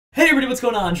what's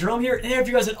going on? Jerome here, and here for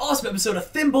you guys an awesome episode of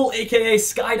Thimble, aka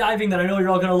skydiving, that I know you're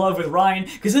all going to love with Ryan,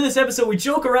 because in this episode we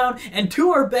joke around and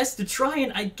do our best to try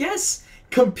and, I guess,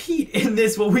 compete in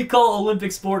this, what we call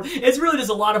Olympic sport. It's really just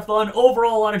a lot of fun.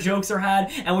 Overall, a lot of jokes are had,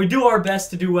 and we do our best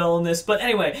to do well in this. But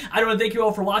anyway, I want to thank you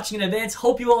all for watching in advance.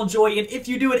 Hope you all enjoy, and if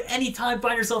you do at any time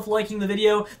find yourself liking the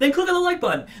video, then click on the like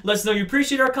button. Let us know you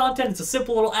appreciate our content. It's a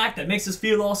simple little act that makes us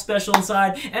feel all special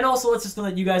inside, and also lets us know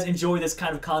that you guys enjoy this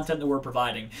kind of content that we're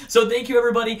providing. So thank you,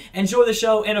 everybody. Enjoy the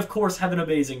show, and of course, have an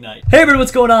amazing night. Hey, everybody,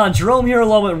 what's going on? Jerome here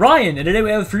along with Ryan, and today we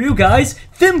have for you guys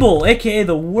Thimble, aka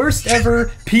the worst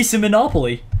ever piece of Monopoly.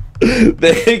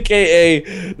 The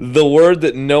AKA the word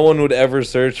that no one would ever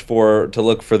search for to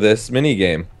look for this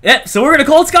minigame. Yeah, so we're gonna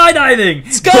call it skydiving!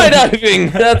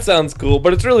 Skydiving! That sounds cool,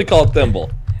 but it's really called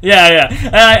Thimble. Yeah.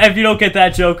 If you don't get that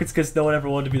joke, it's because no one ever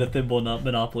wanted to be the Thimble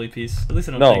Monopoly piece. At least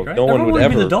I don't think, right? No one would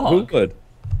ever. Be the dog. Who would?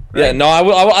 Right? Yeah, no,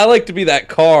 I like to be that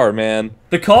car, man.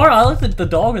 The car? I like the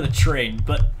dog or the train,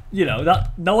 but... You know,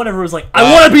 no one ever was like,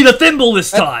 I want to be the Thimble this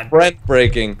time. Brent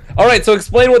breaking. All right, so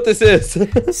explain what this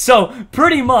is. So,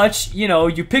 pretty much, you know,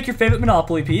 you pick your favorite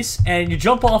Monopoly piece, and you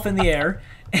jump off in the air.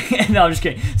 And no, I'm just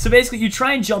kidding. So basically, you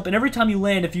try and jump, and every time you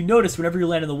land, if you notice, whenever you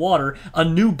land in the water, a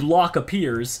new block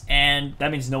appears, and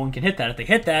that means no one can hit that. If they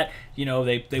hit that, you know,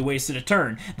 they wasted a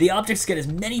turn. The objects get as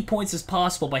many points as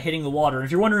possible by hitting the water. And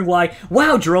if you're wondering why,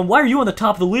 wow, Jerome, why are you on the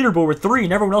top of the leaderboard with 3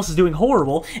 and everyone else is doing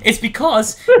horrible? It's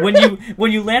because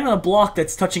when you land on a block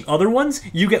that's touching other ones,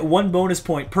 you get 1 bonus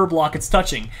point per block it's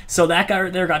touching. So that guy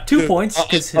right there got 2 points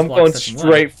because his I'm block's going touching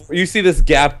straight. You see this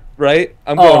gap, right?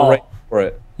 I'm going right for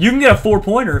it. You can get a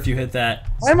 4-pointer if you hit that.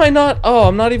 Why am I not? Oh,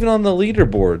 I'm not even on the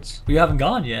leaderboards. You haven't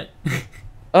gone yet.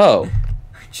 Oh.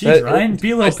 Jeez, Ryan, be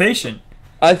a little patient.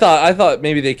 I thought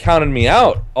maybe they counted me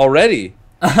out already.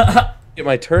 Get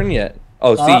my turn yet?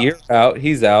 Oh, see, you're out.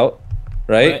 He's out.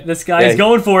 Right? This guy is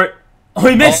going for it. Oh,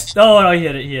 he missed. Oh, no, he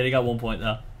hit it. He got 1 point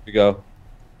though. Here we go.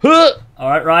 Huh! All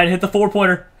right, Ryan, hit the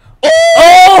 4-pointer.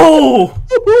 Oh!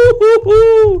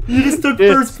 You just took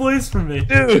first place from me,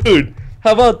 dude.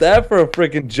 How about that for a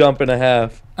freaking jump and a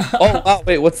half? Oh, wow,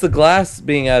 wait, what's the glass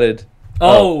being added?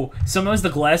 Oh, sometimes the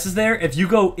glass is there. If you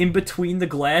go in between the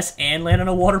glass and land on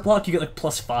a water block, you get like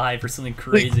 +5 or something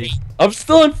crazy. I'm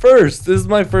still in first. This is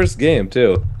my first game,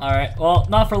 too. All right, well,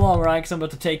 not for long, Ryan, because I'm about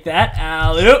to take that.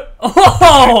 Alley-oop.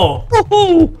 Oh!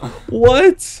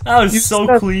 What? That was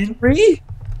so clean. 3?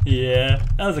 Yeah,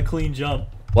 that was a clean jump.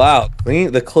 Wow,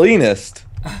 the cleanest.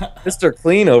 Mr.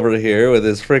 Clean over here with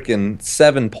his freaking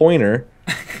 7-pointer.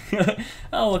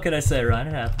 Oh, what can I say, Ryan?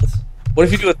 It happens. What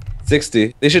if you do a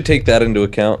 60? They should take that into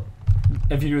account.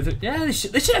 If you do it, yeah, they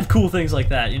should have cool things like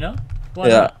that, you know? Why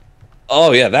not?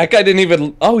 Oh yeah, that guy didn't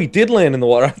even. Oh, he did land in the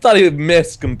water. I thought he would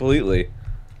miss completely.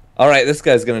 All right, this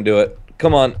guy's gonna do it.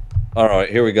 Come on. All right,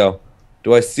 here we go.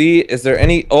 Do I see? Is there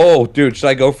any? Oh, dude, should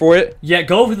I go for it? Yeah,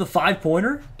 go for the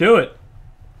 5-pointer. Do it.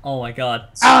 Oh my God.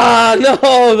 Ah,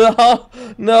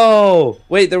 no.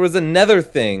 Wait, there was another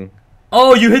thing.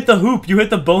 Oh, you hit the hoop. You hit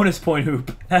the bonus point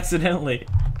hoop accidentally.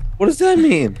 What does that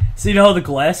mean? So you know how the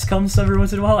glass comes every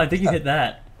once in a while? I think you hit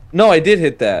that. No, I did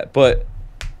hit that, but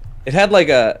it had like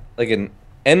an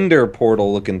ender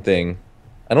portal looking thing.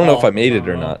 I don't know if I made it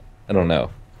or not. I don't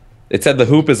know. It said the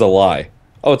hoop is a lie.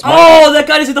 Oh, it's Oh, that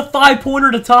guy just hit the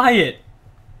 5-pointer to tie it.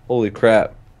 Holy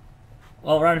crap.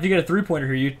 Well, Ryan, if you get a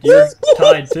 3-pointer here, you're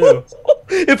tied too.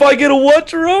 If I get a what,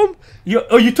 Jerome?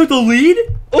 You took the lead?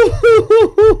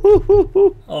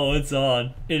 Oh, it's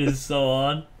on. It is so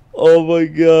on. Oh my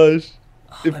gosh.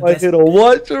 If I hit a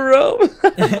what, Jerome?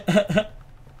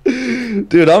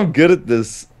 Dude, I'm good at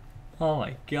this. Oh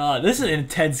my God. This is an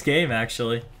intense game,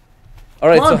 actually. All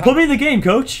right, Come on, put me in the game,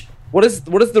 coach. What is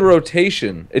the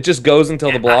rotation? It just goes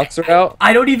until the blocks are out?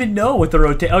 I don't even know what the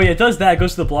rotation... Oh, yeah, it does that. It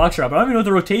goes to the blocks are out. But I don't even know what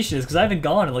the rotation is because I haven't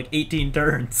gone in like 18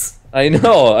 turns. I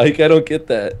know. I don't get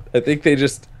that. I think they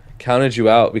just counted you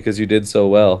out because you did so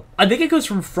well. I think it goes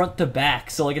from front to back.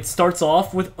 So, like, it starts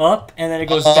off with up, and then it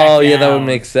goes back Oh, down. yeah, that would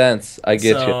make sense. I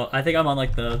get you. So, I think I'm on,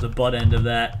 like, the butt end of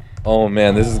that. Oh,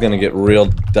 man, this is going to get real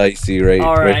dicey right in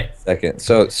a second.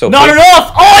 So Not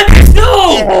enough! Oh,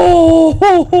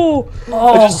 no!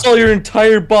 Oh, I just saw your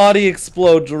entire body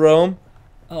explode, Jerome.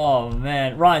 Oh,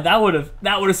 man. Ryan, that would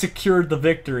have secured the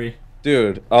victory.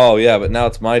 Dude. Oh, yeah, but now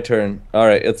it's my turn. All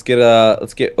right, let's get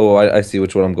oh, I see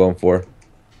which one I'm going for.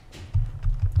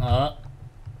 Ooh,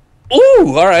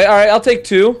 all right, I'll take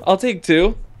 2. I'll take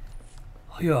 2.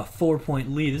 Oh, you have a 4-point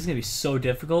lead. This is going to be so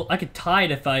difficult. I could tie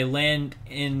it if I land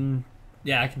in...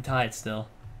 Yeah, I can tie it still.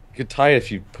 You could tie it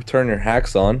if you turn your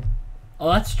hacks on. Oh,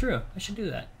 that's true. I should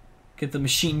do that. Get the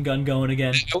machine gun going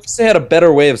again. I wish they had a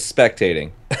better way of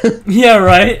spectating. Yeah,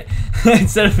 right?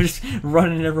 Instead of just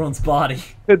running in everyone's body.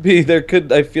 I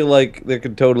feel like there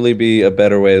could totally be a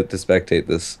better way to spectate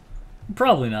this.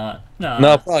 Probably not.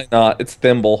 No, probably not. It's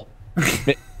Thimble.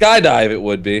 Skydive it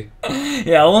would be.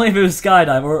 Yeah, only if it was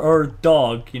Skydive or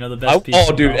Dog, you know, the best piece.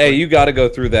 Oh, dude, hey, you gotta go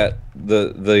through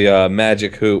the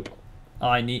magic hoop.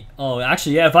 Oh,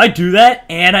 actually, yeah, if I do that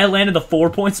and I landed the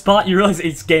 4-point spot, you realize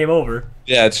it's game over.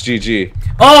 Yeah, it's GG.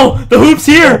 Oh, the hoop's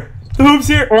here! The hoop's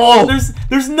here! Oh,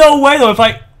 there's no way, though, if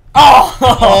I...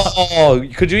 Oh!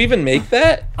 Could you even make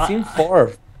that? It seemed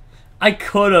far. I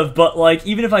could have, but, like,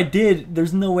 even if I did,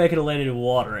 there's no way I could have landed in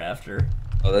water after.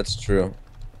 Oh, that's true.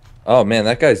 Oh, man,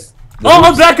 that guy's... Oh,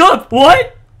 I'm back up!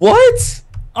 What? What?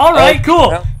 Alright,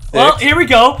 cool. Well, here we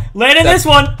go. Landing this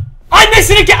one. I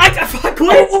missed it again! I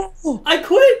quit! I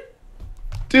quit!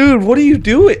 Dude, what are you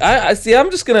doing? I see, I'm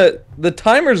just gonna... The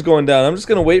timer's going down. I'm just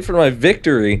gonna wait for my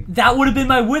victory. That would have been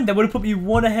my win. That would have put me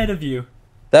one ahead of you.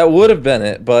 That would have been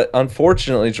it, but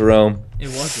unfortunately, Jerome... It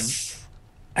wasn't.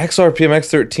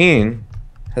 xRPMx13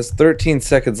 has 13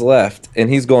 seconds left, and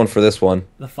he's going for this one.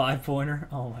 The 5-pointer?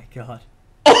 Oh my god.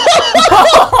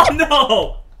 Oh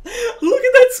no! Look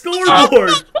at that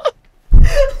scoreboard!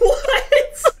 What?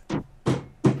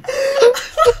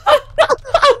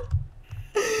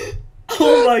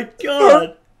 Oh my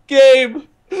god! Game!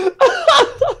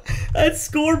 That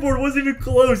scoreboard wasn't even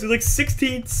close. It was like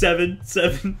 16, 7,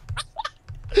 7.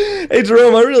 Hey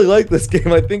Jerome, I really like this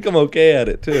game. I think I'm okay at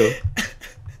it too.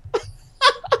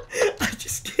 I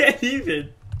just can't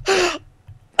even.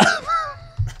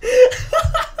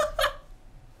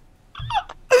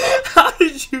 How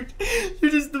did you...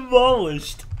 You're just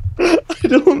demolished. I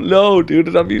don't know, dude,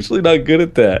 and I'm usually not good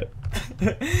at that.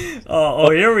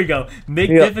 Oh, here we go. Make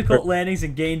difficult landings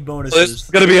and gain bonuses. This is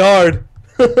gonna be hard.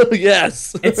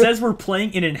 Yes. It says we're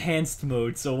playing in enhanced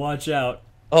mode, so watch out.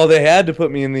 Oh, they had to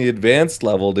put me in the advanced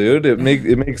level, dude. It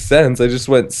makes sense. I just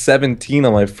went 17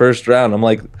 on my first round. I'm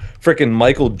like freaking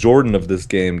Michael Jordan of this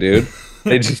game, dude.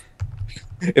 They just...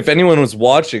 If anyone was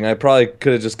watching, I probably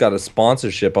could have just got a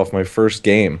sponsorship off my first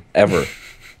game ever.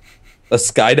 A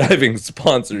skydiving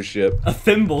sponsorship. A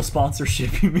thimble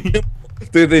sponsorship, you mean?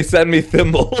 Dude, they send me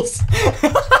thimbles.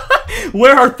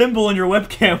 Wear our thimble in your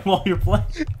webcam while you're playing.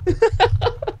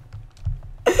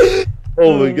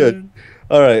 Oh my god.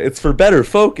 Alright, it's for better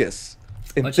focus.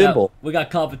 In watch thimble. out. We got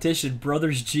competition.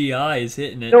 Brothers GI is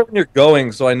hitting it. I know when you're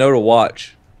going, so I know to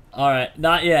watch. Alright,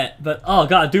 not yet. But, oh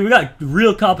god, dude, we got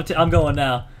real competition. I'm going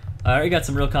now. Alright, we got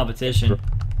some real competition.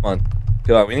 Come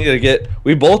on, we need to get...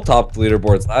 We both topped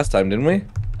leaderboards last time, didn't we?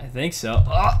 I think so.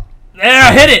 Oh, there,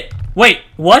 I hit it! Wait,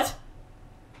 what?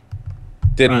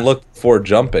 Didn't look before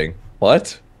jumping.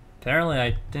 What? Apparently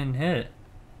I didn't hit it.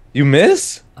 You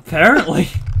miss? Apparently.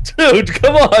 Dude,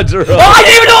 come on, Jerome. Oh, I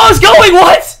didn't even know I was going!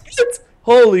 What?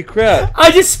 Holy crap.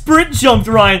 I just sprint jumped,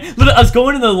 Ryan. Look, I was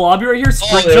going in the lobby right here,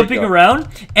 sprint jumping around,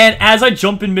 and as I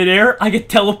jump in midair, I get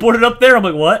teleported up there. I'm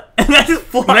like, what? And I just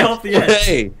fly off the edge.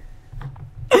 Hey.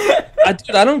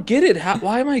 Dude, I don't get it.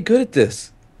 Why am I good at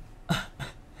this?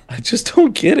 I just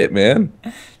don't get it, man.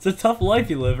 It's a tough life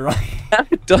you live, right? I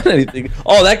haven't done anything.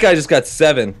 Oh, that guy just got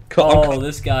 7. Oh,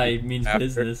 this guy means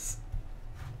business.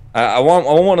 I want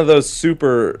one of those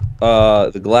super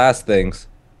the glass things.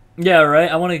 Yeah, right.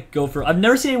 I want to go for. I've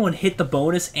never seen anyone hit the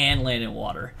bonus and land in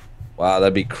water. Wow,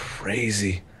 that'd be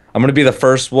crazy. I'm gonna be the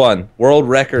first one, world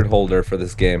record holder for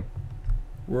this game.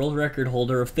 World record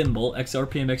holder of Thimble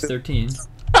xRPMx13.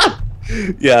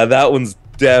 Yeah, that one's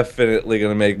definitely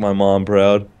gonna make my mom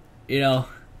proud. You know,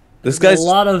 this guy's a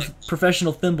lot of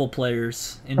professional Thimble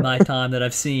players in my time that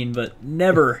I've seen, but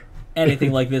never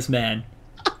anything like this man.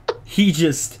 He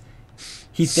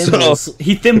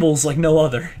thimbles like no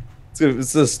other.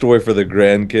 It's a story for the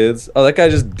grandkids. Oh, that guy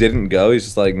just didn't go. He's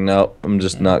just like, no, I'm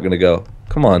just not gonna go.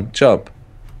 Come on, jump.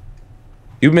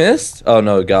 You missed? Oh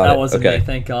no, got it. That wasn't me.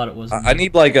 Thank God it wasn't. I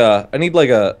need like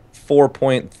a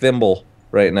 4-point thimble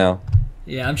right now.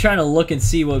 Yeah, I'm trying to look and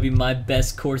see what would be my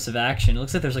best course of action. It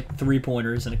looks like there's like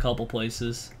 3-pointers in a couple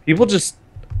places. People just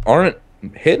aren't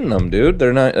hitting them, dude.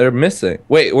 They're missing.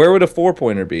 Wait, where would a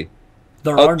 4-pointer be?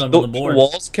 There are none on the board. Do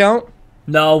walls count?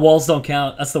 No, walls don't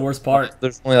count. That's the worst part.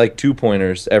 There's only like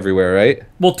 2-pointers everywhere, right?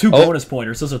 Well, 2 bonus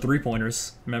pointers. Those are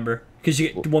 3-pointers, remember? Because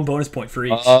you get 1 bonus point for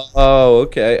each. Oh,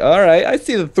 okay. All right. I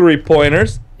see the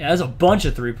 3-pointers. Yeah, there's a bunch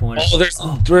of 3-pointers.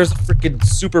 Oh, there's a freaking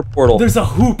super portal. There's a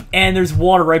hoop, and there's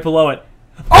water right below it.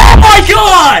 Oh my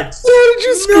god! Why did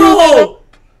you screw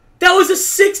up? That was a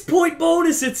 6-point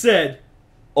bonus, it said.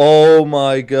 Oh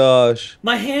my gosh.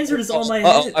 My hands are just on my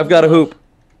head. I've got a hoop.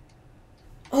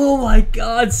 Oh my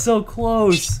god, so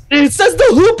close. It says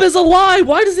the hoop is a lie.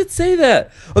 Why does it say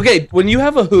that? Okay, when you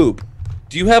have a hoop,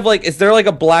 do you have like, is there like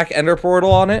a black ender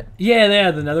portal on it? Yeah, they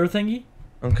have the nether thingy.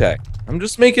 Okay. I'm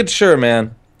just making sure,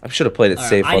 man. I should have played it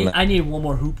safe on that. I need one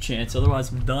more hoop chance,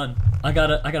 otherwise I'm done. I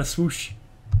gotta swoosh.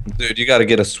 Dude, you gotta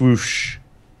get a swoosh.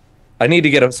 I need to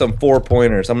get some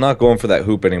 4-pointers. I'm not going for that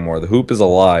hoop anymore. The hoop is a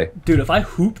lie. Dude, if I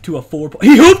hoop to a 4-point...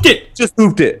 He hooped it! Just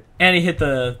hooped it. And he hit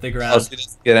the ground. Oh, so he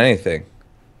doesn't get anything.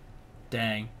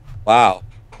 Dang. Wow.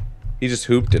 He just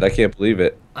hooped it. I can't believe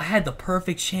it. I had the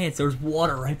perfect chance. There was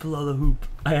water right below the hoop.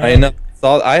 I know.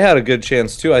 I had a good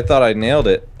chance, too. I thought I nailed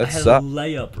it. I had a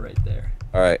layup right there.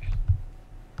 All right.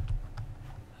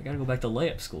 I gotta go back to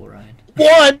layup school, Ryan.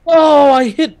 One! No, I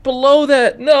hit below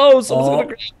that. No, someone's gonna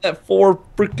grab that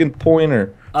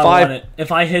 4-freaking-pointer. I want it.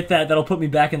 If I hit that, that'll put me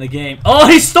back in the game. Oh,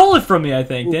 he stole it from me, I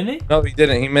think, didn't he? No, he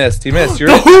didn't. He missed. He missed.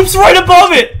 The hoop's right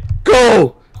above it!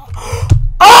 Go!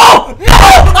 Oh! No!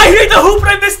 I hit the hoop and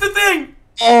I missed the thing!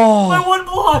 Oh! By 1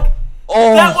 block!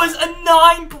 Oh! That was a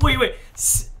 9... Wait.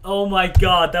 Oh my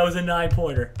god, that was a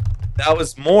 9-pointer. That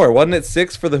was more. Wasn't it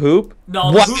 6 for the hoop?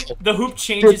 No, the hoop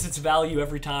changes its value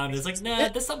every time. It's like, nah,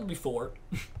 that's something before.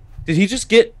 Did he just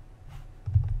get...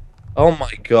 Oh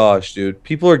my gosh, dude.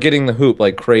 People are getting the hoop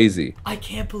like crazy. I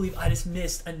can't believe I just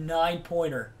missed a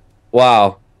 9-pointer.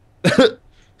 Wow.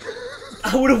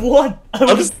 I would have won.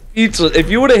 I'm speechless. If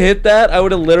you would have hit that, I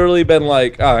would have literally been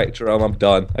like, alright, Jerome, I'm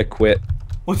done. I quit.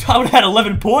 Well, I would have had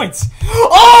 11 points.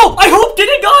 Oh! I hooped it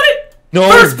and got it! No.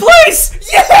 First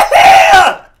place!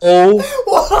 Yeah! Oh.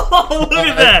 Whoa, look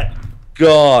at that.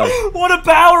 God. What a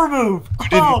power move. You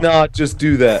did not just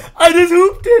do that. I just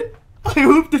hooped it. I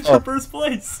hooped it for first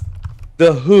place.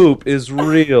 The hoop is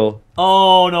real.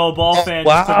 Oh, no. Ball fan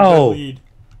just took the lead.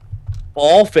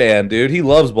 Ball fan, dude. He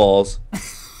loves balls.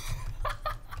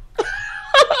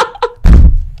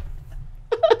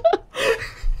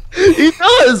 He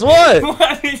does. What?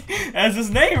 I mean, that's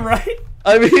his name, right?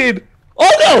 I mean,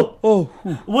 oh no! Oh,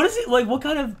 what is it like? What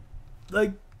kind of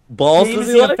like balls game does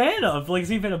is he he like? a fan of? Like, is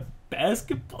he a fan of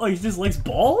basketball? He just likes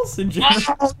balls in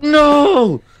general. Oh,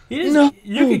 no! No!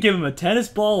 You could give him a tennis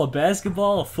ball, a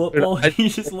basketball, a football. He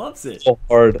just loves it. So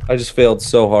hard. I just failed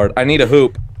so hard. I need a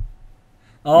hoop.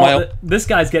 Oh, this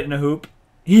guy's getting a hoop.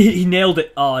 He nailed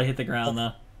it. Oh, I hit the ground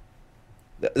though.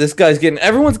 This guy's getting.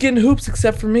 Everyone's getting hoops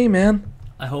except for me, man.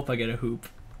 I hope I get a hoop.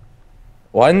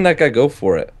 Why didn't that guy go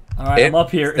for it? Alright, I'm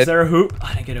up here. Is there a hoop?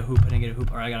 I didn't get a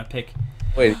hoop. Alright, I gotta pick.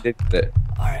 Wait, he did get it.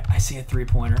 Alright, I see a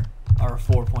 3-pointer. Or a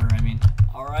 4-pointer, I mean.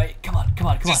 Alright, come on.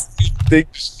 Big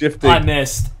shifting. I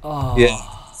missed. Oh. Yeah,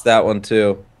 it's that one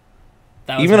too.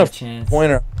 That was even my a chance.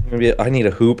 pointer. I need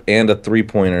a hoop and a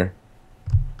 3-pointer.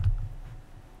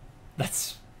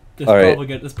 That's right.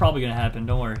 probably gonna happen.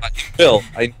 Don't worry.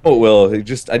 I know it will.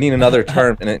 I need another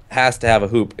term, and it has to have a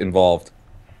hoop involved.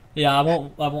 Yeah, I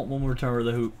want one more turn with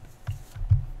the hoop.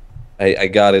 I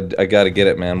gotta get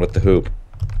it, man, with the hoop.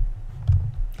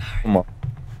 Come on.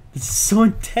 It's so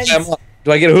intense.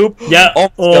 Do I get a hoop? Yeah. Oh,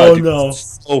 God, dude, no.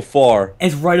 So far.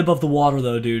 It's right above the water,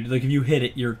 though, dude. Like, if you hit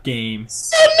it, you're game.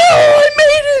 Oh, no! I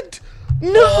made it!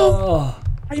 No!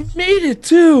 I made it,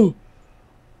 too!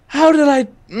 How did I...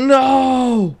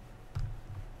 No!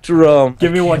 Jerome.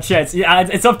 Give me one chance. Yeah,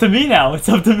 it's up to me now. It's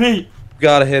up to me.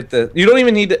 Gotta hit the... You don't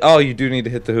even need to... Oh, you do need to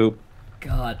hit the hoop.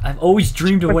 God, I've always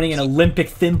dreamed of winning an Olympic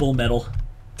thimble medal.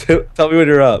 Tell me when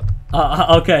you're up.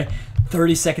 Okay.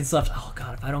 30 seconds left. Oh,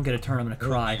 God, if I don't get a turn, I'm gonna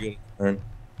cry.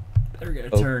 Better get a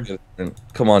turn.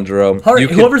 Come on, Jerome. Hurry,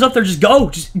 whoever's up there, just go.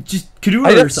 Just do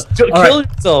it yourself. Kill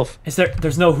yourself.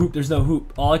 There's no hoop. There's no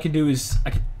hoop. All I can do is...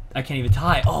 I can't even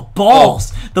tie. Oh,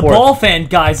 balls! The ball fan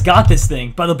guy's got this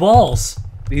thing by the balls.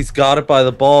 He's got it by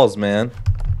the balls, man.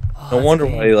 No wonder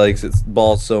why he likes its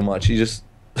balls so much. He just...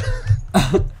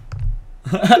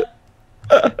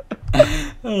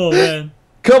 Oh, man.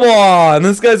 Come on!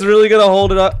 This guy's really gonna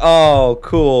hold it up. Oh,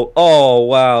 cool. Oh,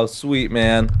 wow. Sweet,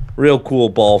 man. Real cool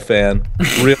ball fan.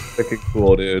 Real freaking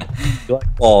cool, dude. You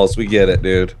like balls. We get it,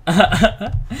 dude.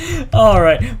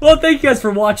 Alright. Well, thank you guys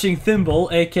for watching Thimble,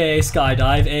 a.k.a.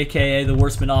 Skydive, a.k.a. the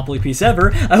worst Monopoly piece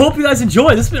ever. I hope you guys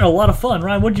enjoyed. This has been a lot of fun.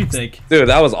 Ryan, what did you think? Dude,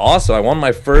 that was awesome. I won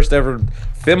my first ever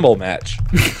Thimble match.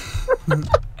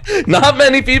 Not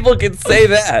many people can say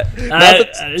that. Not that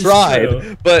it's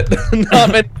tried, but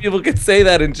not many people can say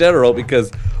that in general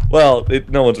because, well,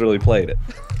 no one's really played it.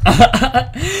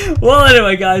 Well,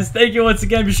 anyway, guys, thank you once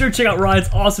again. Be sure to check out Ryan's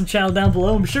awesome channel down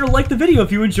below, and be sure to like the video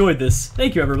if you enjoyed this.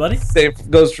 Thank you, everybody. Same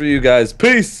goes for you guys.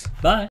 Peace. Bye.